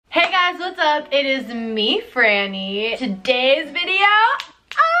up? It is me, Franny. Today's video,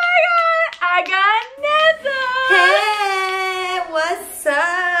 I got Nessa. Hey, what's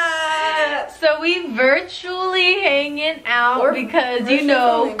up? So we virtually hanging out because you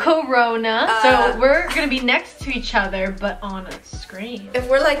know Corona. So we're gonna be next to each other, but on a screen. If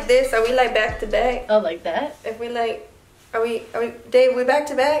we're like this, are we like back to back? Oh, like that? If we like, are we Dave? We back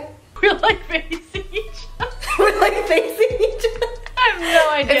to back? We're like facing each other. We're like facing each other. I have no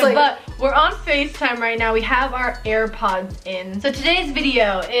idea, like, but we're on FaceTime right now. We have our AirPods in. So today's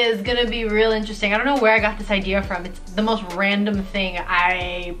video is gonna be real interesting. I don't know where I got this idea from. It's the most random thing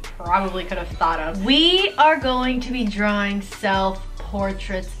I probably could have thought of. We are going to be drawing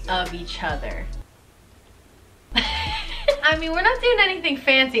self-portraits of each other. I mean, we're not doing anything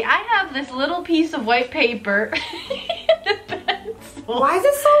fancy. I have this little piece of white paper and a pencil. Why is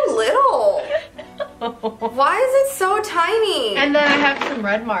it so little? Why is it so tiny? And then I have some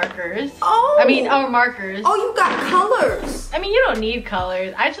red markers. Oh. I mean, markers. Oh, you got colors. I mean, you don't need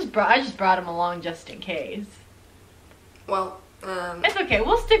colors. I just brought them along just in case. Well, it's okay.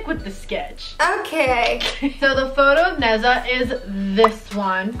 We'll stick with the sketch. okay. So the photo of Neza is this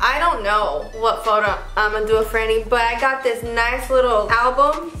one. I don't know what photo I'm gonna do of Franny, but I got this nice little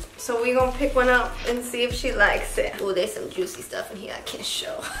album, so we gonna pick one up and see if she likes it. Ooh, there's some juicy stuff in here I can't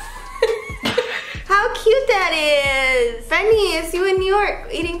show. How cute that is! Franny, it's you in New York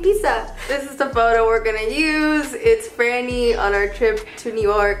eating pizza. This is the photo we're gonna use. It's Franny on our trip to New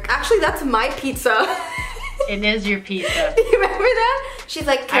York. Actually, that's my pizza. It is your pizza. You remember that? She's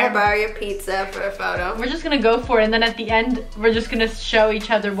like, can I borrow your pizza for a photo? We're just gonna go for it, and then at the end, we're just gonna show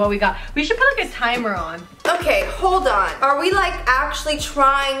each other what we got. We should put like a timer on. Okay, hold on. Are we like actually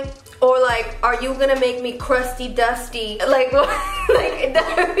trying, or like, are you gonna make me crusty dusty? Like, what? Like,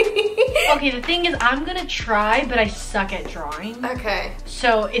 okay, the thing is, I'm gonna try, but I suck at drawing. okay.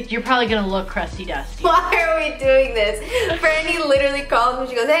 So you're probably gonna look crusty dusty. Why are we doing this? Franny literally called me.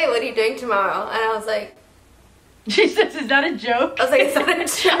 She goes, hey, what are you doing tomorrow? And I was like, She says, is that a joke? I was like, is that a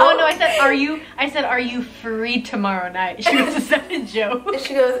joke? Oh no, I said, are you free tomorrow night? She goes, is that a joke? And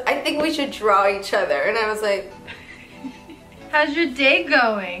she goes, I think we should draw each other. And I was like, how's your day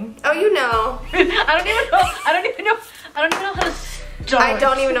going? oh, you know. I don't even know how to start. I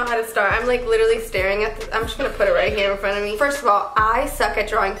don't even know how to start. I'm like literally staring at this. I'm just gonna put it right here in front of me. First of all, I suck at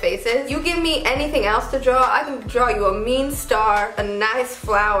drawing faces. You give me anything else to draw, I can draw you a mean star, a nice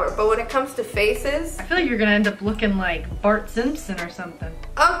flower. But when it comes to faces, I feel like you're gonna end up looking like Bart Simpson or something.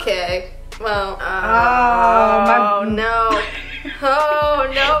 okay. Well, oh no.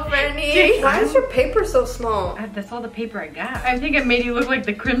 Oh no, Franny. Why is your paper so small? That's all the paper I got. I think I made you look like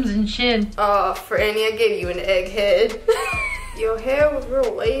the Crimson Chin. Oh, Franny, I gave you an egghead. Your hair was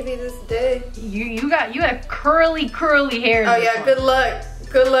real wavy this day. You had curly hair. Oh yeah, good luck.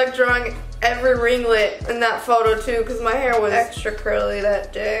 Good luck drawing every ringlet in that photo too, because my hair was extra curly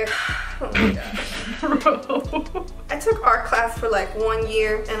that day. Oh my gosh. Bro. I took art class for like 1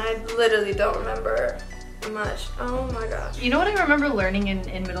 year and I literally don't remember much. Oh my gosh. You know what I remember learning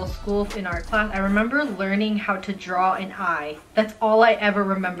in middle school in art class? I remember learning how to draw an eye. That's all I ever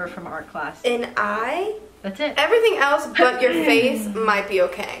remember from art class. An eye? That's it. Everything else but your face might be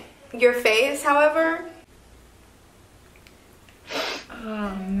okay. Your face, however.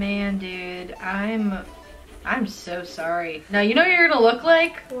 Oh man, dude. I'm so sorry. Now, you know what you're gonna look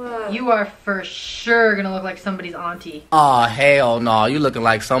like? What? You are for sure gonna look like somebody's auntie. Aw, hell no. You looking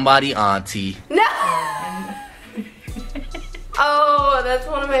like somebody auntie. No! Oh, that's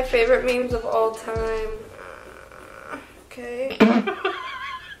one of my favorite memes of all time. Okay.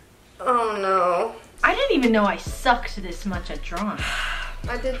 Oh no. I didn't even know I sucked this much at drawing.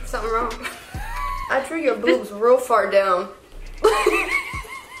 I did something wrong. I drew your boobs real far down.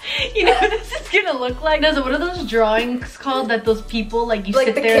 You know what this is gonna look like? What are those drawings called that those people, like you like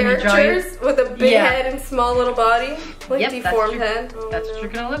sit the there and you draw your... characters with a big head and small little body? Like Yep, deformed head? That's what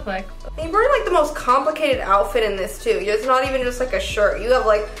you're gonna look like. And you're wearing like the most complicated outfit in this too. It's not even just like a shirt. You have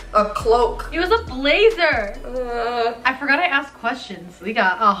like a cloak. It was a blazer. I forgot I asked questions. We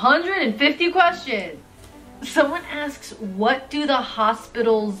got 150 questions. Someone asks, what do the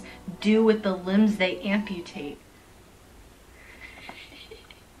hospitals do with the limbs they amputate?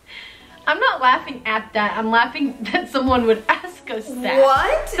 I'm not laughing at that. I'm laughing that someone would ask us that.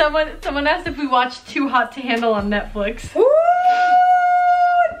 What? Someone asked if we watched Too Hot to Handle on Netflix. Woo!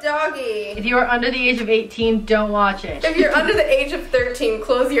 Doggy. If you are under the age of 18, don't watch it. If you're under the age of 13,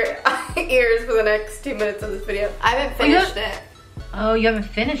 close your ears for the next 2 minutes of this video. I haven't finished it. Oh, you haven't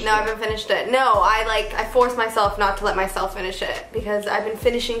finished it? No, I haven't finished it. No, I forced myself not to let myself finish it because I've been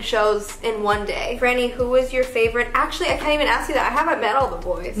finishing shows in one day. Franny, who was your favorite? Actually, I can't even ask you that. I haven't met all the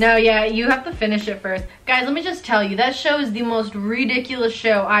boys. No, yeah, you have to finish it first. Guys, let me just tell you, that show is the most ridiculous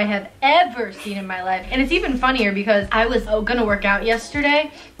show I have ever seen in my life. And it's even funnier because I was gonna work out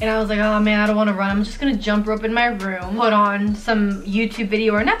yesterday and I was like, oh man, I don't wanna run. I'm just gonna jump rope in my room, put on some YouTube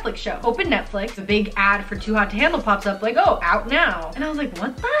video or Netflix show. Open Netflix, a big ad for Too Hot to Handle pops up like, oh, out now. And I was like,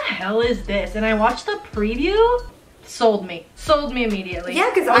 what the hell is this? And I watched the preview. Sold me immediately. Yeah,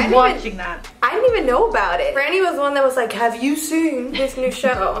 because I was watching that. I didn't even know about it. Franny was the one that was like, have you seen this new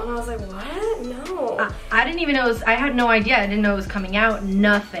show? And I was like, what? No. I didn't even know it was, I had no idea. I didn't know it was coming out.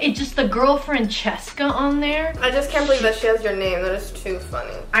 Nothing. It's just the girl Francesca on there. I just can't believe that she has your name. That is too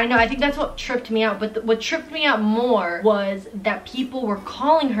funny. I know. I think that's what tripped me out. But what tripped me out more was that people were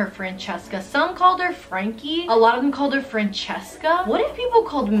calling her Francesca. Some called her Frankie. A lot of them called her Francesca. What if people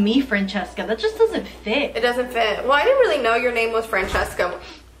called me Francesca? That just doesn't fit. It doesn't fit. Well, I didn't really know your name was Francesca.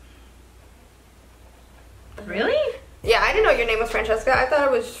 Really? Yeah, I didn't know your name was Francesca. I thought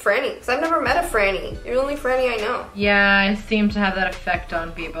it was Franny, because I've never met a Franny. You're the only Franny I know. Yeah, I seem to have that effect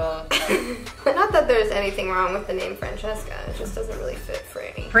on people. Not that there's anything wrong with the name Francesca. It just doesn't really fit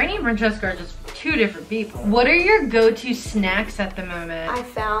Franny. Franny and Francesca are just two different people. What are your go-to snacks at the moment? I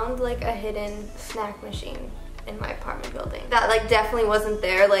found like a hidden snack machine in my apartment building that like definitely wasn't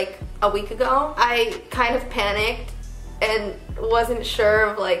there like a week ago. I kind of panicked and wasn't sure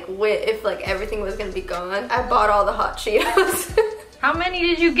of like if like everything was gonna be gone. I bought all the hot Cheetos. How many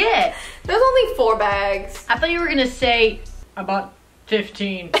did you get? There's only 4 bags. I thought you were gonna say I bought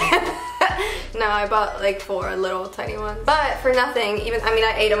 15. No, I bought like 4 little tiny ones. But for nothing, I mean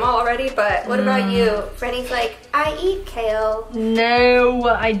I ate them all already, but what about you? Franny's like, I eat kale. No,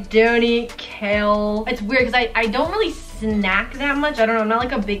 I don't eat kale. It's weird because I don't really snack that much. I don't know, I'm not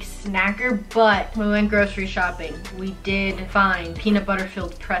like a big snacker, but when we went grocery shopping, we did find peanut butter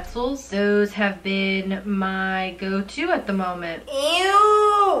filled pretzels. Those have been my go-to at the moment.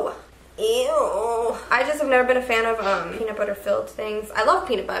 Ew! Ew. I just have never been a fan of peanut butter filled things. I love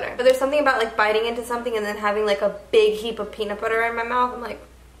peanut butter, but there's something about like biting into something and then having like a big heap of peanut butter in my mouth. I'm like,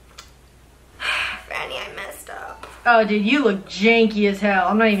 Franny, I messed up. Oh, dude, you look janky as hell.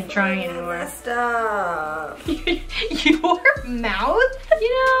 I'm not even trying anymore. I messed up. Your mouth? You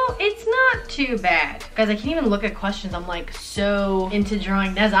know, it's not too bad. Guys, I can't even look at questions. I'm like so into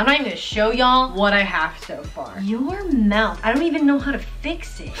drawing Neza. I'm not even gonna show y'all what I have so far. Your mouth. I don't even know how to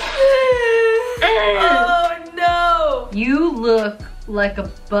fix it. Oh no. You look like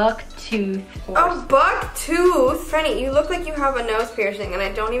a buck tooth horse. A buck tooth? Franny, you look like you have a nose piercing and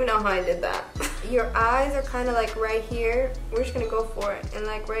I don't even know how I did that. Your eyes are kind of like right here. We're just gonna go for it. And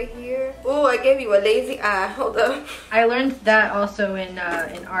like right here. Oh, I gave you a lazy eye. Hold up. I learned that also in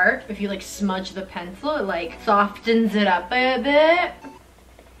art. If you like smudge the pencil, it like softens it up a bit.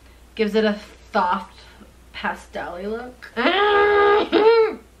 Gives it a soft pastel-y look.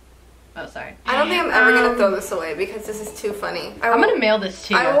 Oh, sorry. I don't think I'm ever gonna throw this away because this is too funny. I'm gonna mail this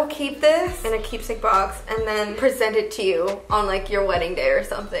to you. I will keep this in a keepsake box and then present it to you on like your wedding day or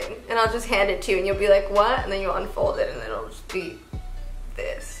something. And I'll just hand it to you and you'll be like, what? And then you'll unfold it and then it'll just be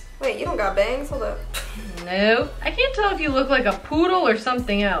this. Wait, you don't got bangs? Hold up. No. I can't tell if you look like a poodle or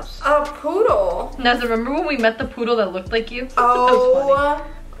something else. A poodle? Neza, remember when we met the poodle that looked like you? Oh.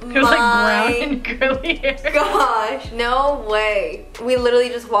 It was like brown and curly hair. Gosh, no way. We literally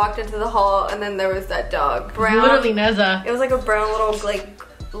just walked into the hall and then there was that dog. Brown. Literally Neza. It was like a brown little like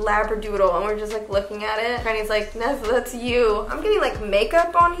labradoodle and we're just like looking at it. Franny's like, Neza, that's you. I'm getting like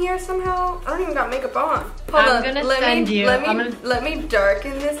makeup on here somehow. I don't even got makeup on. Hold I'm gonna send you. Let me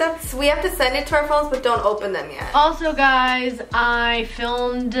darken this up. So we have to send it to our phones but don't open them yet. Also guys, I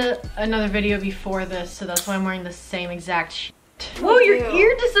filmed another video before this, so that's why I'm wearing the same exact shit. Whoa, your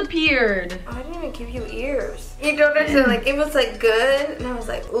ear disappeared. Oh, I didn't even give you ears. You don't understand, like it was like good and I was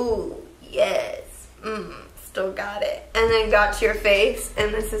like, ooh, yes, still got it. And then got to your face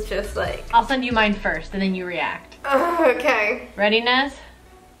and this is just like. I'll send you mine first and then you react. Okay. Ready, Nez?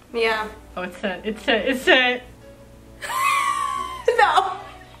 Yeah. Oh, it's set, it's set, it's set. No.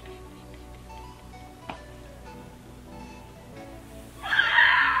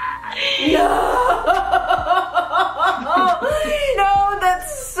 No,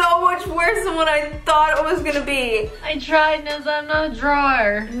 that's so much worse than what I thought it was gonna be. I tried, Nez, I'm not a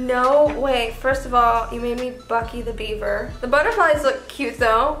drawer. No way. First of all, you made me Bucky the Beaver. The butterflies look cute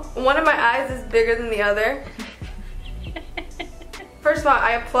though. One of my eyes is bigger than the other. First of all,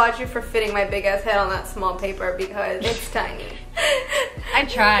 I applaud you for fitting my big ass head on that small paper because it's tiny. I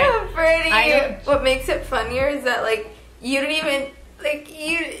tried. Franny, what makes it funnier is that like you didn't even Like,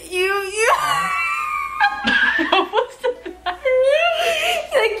 you. What's the matter?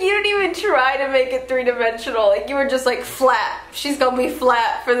 Like, you didn't even try to make it three-dimensional. Like, you were just like, flat. She's gonna be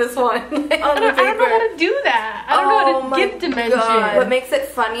flat for this one. On the I don't know how to do that. I don't know how to give dimension. God. What makes it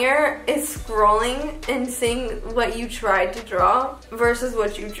funnier is scrolling and seeing what you tried to draw versus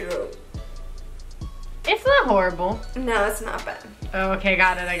what you drew. It's not horrible. No, it's not bad. Oh, okay,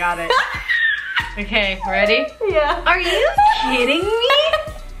 got it. I got it. Okay, ready? Yeah. Are you kidding me?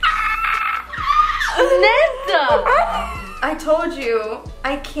 Nessa! I told you,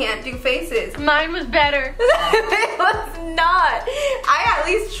 I can't do faces. Mine was better. It was not. I at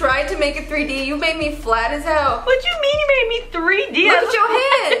least tried to make it 3D. You made me flat as hell. What you mean you made me 3D? Look at your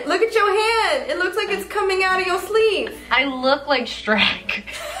hand. Look at your hand. It looks like it's coming out of your sleeve. I look like Shrek.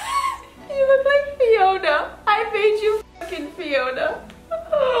 You look like Fiona. I made you fucking Fiona.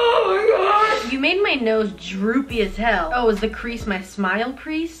 Oh my god. You made my nose droopy as hell. Oh, is the crease my smile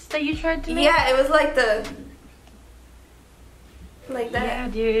crease that you tried to make? Yeah, it was like the... Like that. Yeah,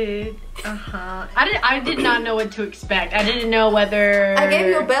 dude. Uh-huh. I did not know what to expect. I didn't know whether... I gave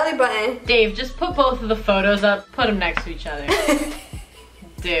you a belly button. Dave, just put both of the photos up. Put them next to each other.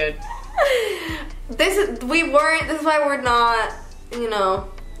 Dude. This is why we're not, you know,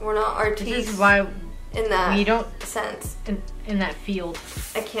 we're not artistes. This is why in that we don't sense. In that field.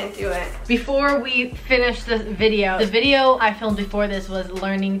 I can't do it. Before we finish the video I filmed before this was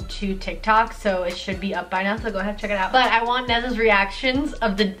learning to TikTok, so it should be up by now, so go ahead, check it out. But I want Neza's reactions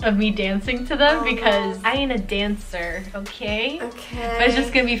of me dancing to them because I ain't a dancer, okay? Okay. But it's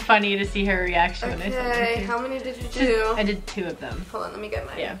just gonna be funny to see her reaction when I send Okay, it. how many did you do? I did 2 of them. Hold on, let me get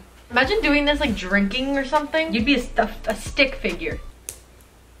mine. Yeah. Imagine doing this like drinking or something. You'd be a stick figure.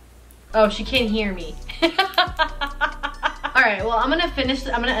 Oh, she can't hear me. Alright, well I'm gonna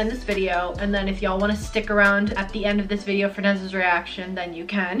end this video, and then if y'all wanna stick around at the end of this video for Neza's reaction, then you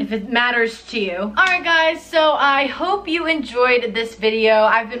can, if it matters to you. Alright guys, so I hope you enjoyed this video.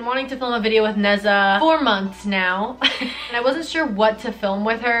 I've been wanting to film a video with Neza for months now, and I wasn't sure what to film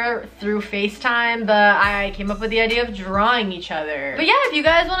with her through FaceTime, but I came up with the idea of drawing each other. But yeah, if you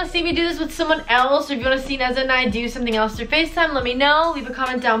guys wanna see me do this with someone else, or if you wanna see Neza and I do something else through FaceTime, let me know. Leave a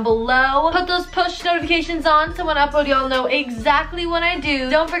comment down below. Put those push notifications on so when I upload, y'all know exactly when I do.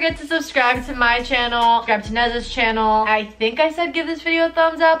 Don't forget to subscribe to my channel, subscribe to Neza's channel. I think I said give this video a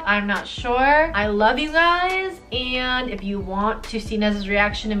thumbs up. I'm not sure. I love you guys, and if you want to see Neza's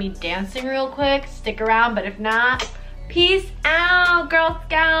reaction to me dancing real quick, stick around, but if not, peace out, Girl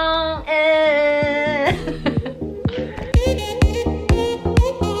Scout.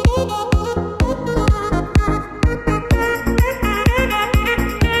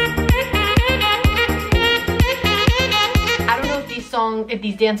 If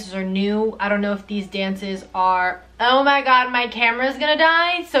these dances are new, I don't know if these dances are... Oh my god, my camera's gonna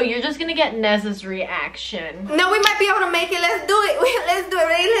die, so you're just gonna get Neza's reaction. No, we might be able to make it. Let's do it. Let's do it.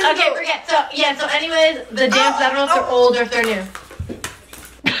 Ready? Let's okay, go. forget. So, yeah, so anyways, the dances, I don't know if they're old or if they're new.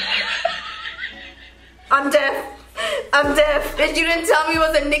 I'm deaf. I'm deaf. Bitch, you didn't tell me it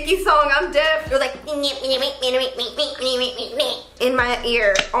was a Nicki song. I'm deaf. It was like... in my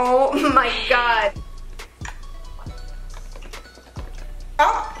ear. Oh my god.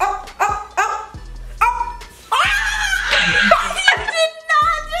 Oh, oh, oh, oh, oh. Ah! You did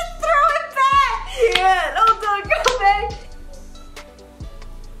not just throw it back. Yeah, hold on, go back.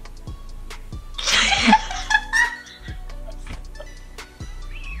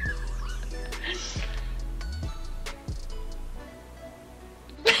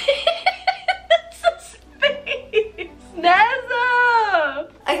 That's a space. Neza!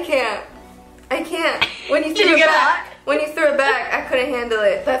 I can't. When you threw it back. When you threw it back, I couldn't handle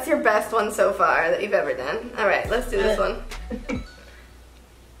it. That's your best one so far that you've ever done. All right, let's do this one.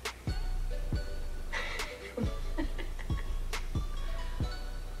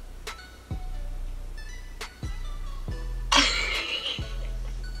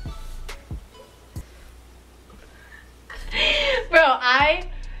 Bro, I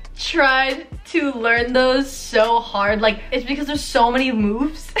tried to learn those so hard. Like, it's because there's so many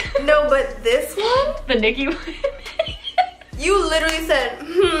moves. No, but this one? The Nicki one. You literally said,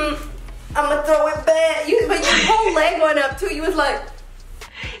 I'm gonna throw it back. But your whole leg went up too. You was like, Ness,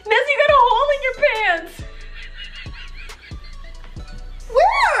 you got a hole in your pants.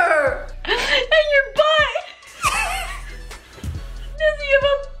 where? And your butt. Ness, you have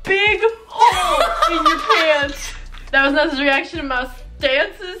a big hole in your pants. That was Ness's reaction to my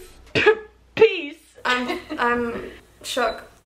dances. Peace. I'm shook.